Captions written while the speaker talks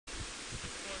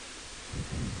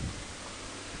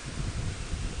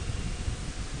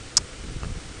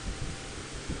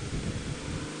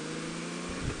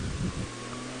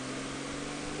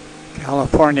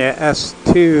California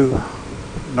S2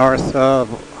 north of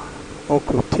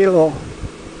Ocotillo,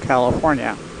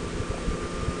 California.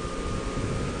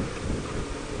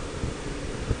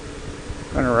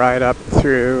 Going to ride up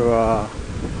through a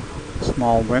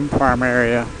small wind farm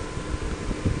area.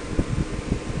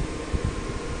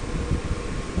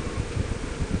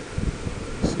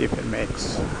 See if it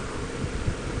makes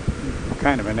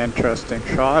kind of an interesting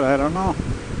shot, I don't know.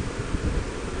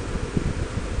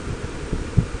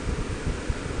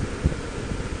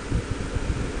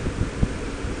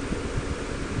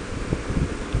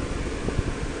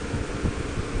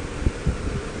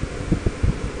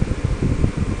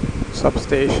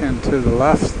 Substation to the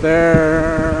left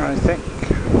there, I think,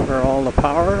 for all the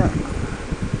power.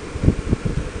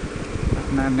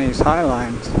 And then these high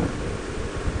lines.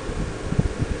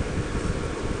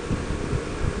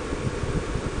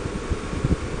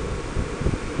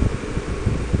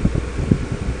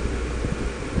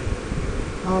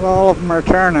 Not all of them are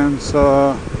turning, so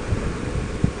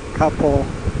a couple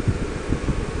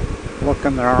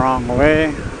looking the wrong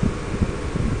way.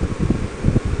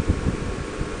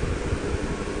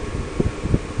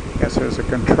 Guess there's a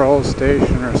control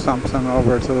station or something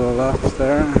over to the left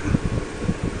there.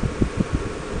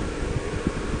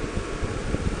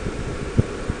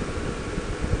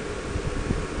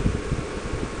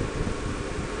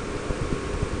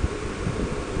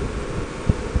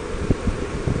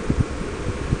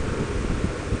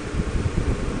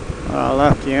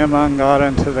 Left Yuma and got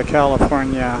into the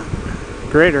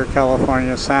Greater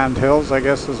California Sand Hills, I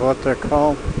guess is what they're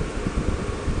called.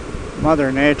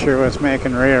 Mother Nature was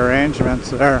making rearrangements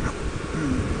there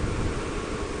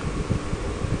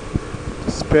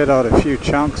to spit out a few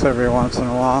chunks every once in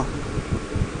a while.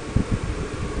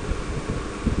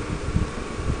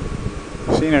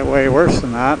 I've seen it way worse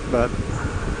than that, but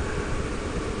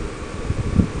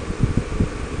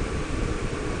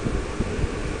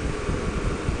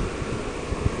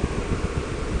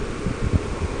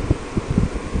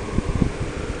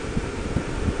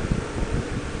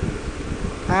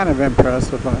kind of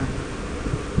impressive.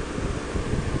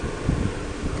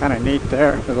 Kind of neat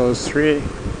there for those three.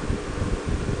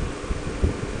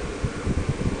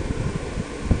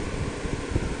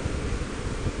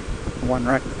 One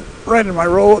right in my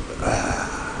road.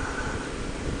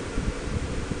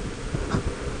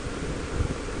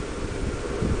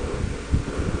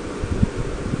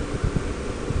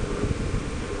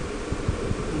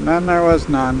 And then there was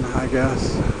none, I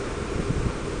guess.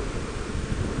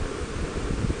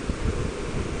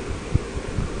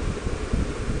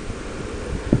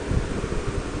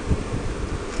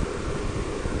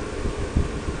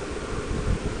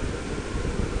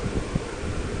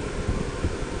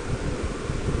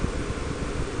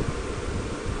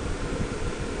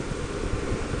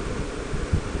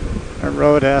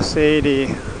 Road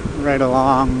S80 right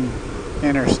along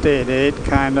Interstate 8,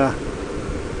 kind of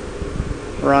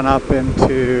run up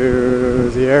into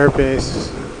the airbase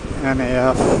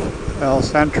NAF El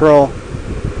Centro.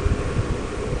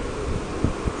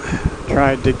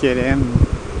 Tried to get in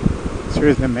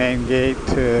through the main gate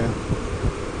to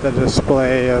the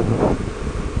display of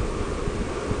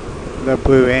the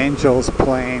Blue Angels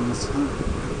planes.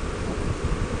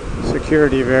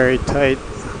 Security very tight.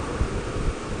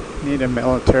 Need a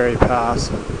military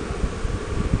pass.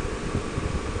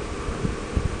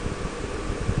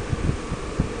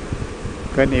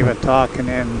 Couldn't even talk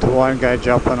into one guy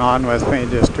jumping on with me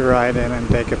just to ride in and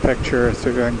take a picture or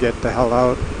two and get the hell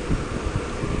out.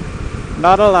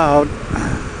 Not allowed.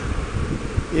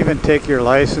 Even take your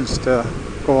license to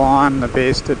go on the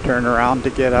base to turn around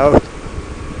to get out.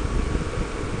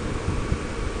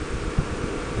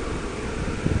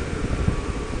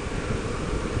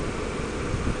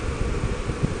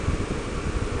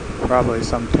 Probably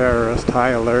some terrorist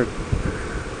high alert,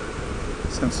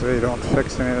 since they don't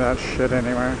fix any of that shit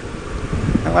anywhere.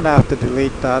 I'm gonna have to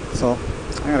delete that, so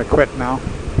I'm gonna quit now.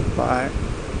 Bye.